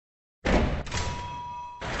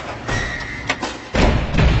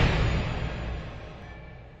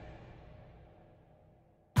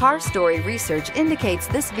Car Story research indicates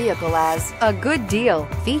this vehicle as a good deal.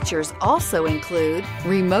 Features also include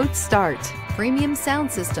remote start, premium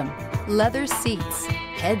sound system, leather seats,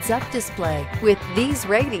 heads-up display. With these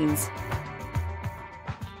ratings,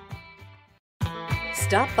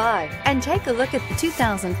 stop by and take a look at the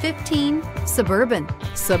 2015 Suburban.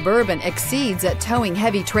 Suburban exceeds at towing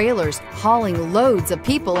heavy trailers, hauling loads of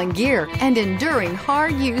people and gear, and enduring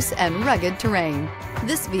hard use and rugged terrain.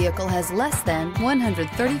 This vehicle has less than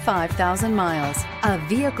 135,000 miles. A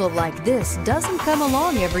vehicle like this doesn't come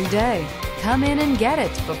along every day. Come in and get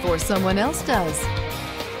it before someone else does.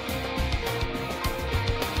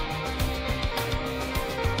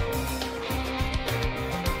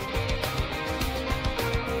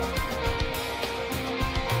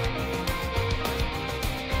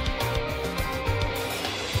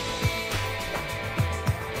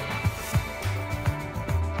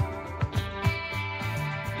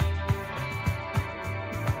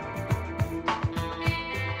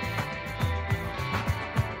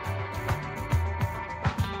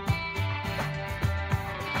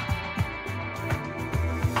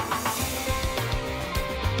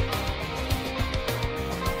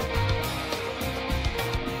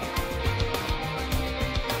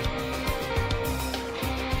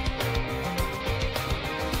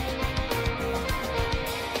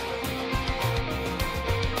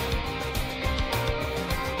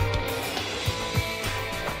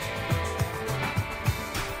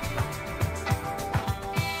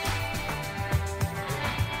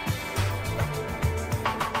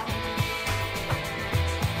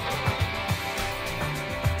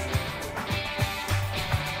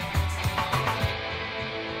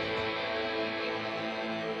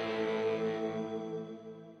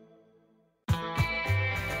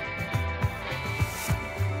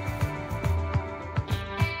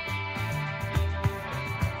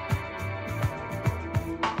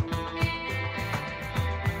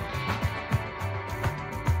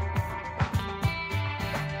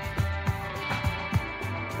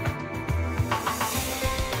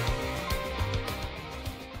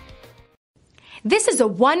 This is a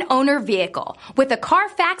one-owner vehicle with a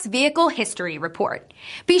CARFAX Vehicle History Report.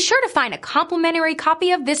 Be sure to find a complimentary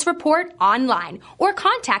copy of this report online or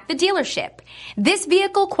contact the dealership. This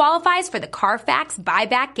vehicle qualifies for the CARFAX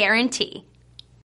Buyback Guarantee.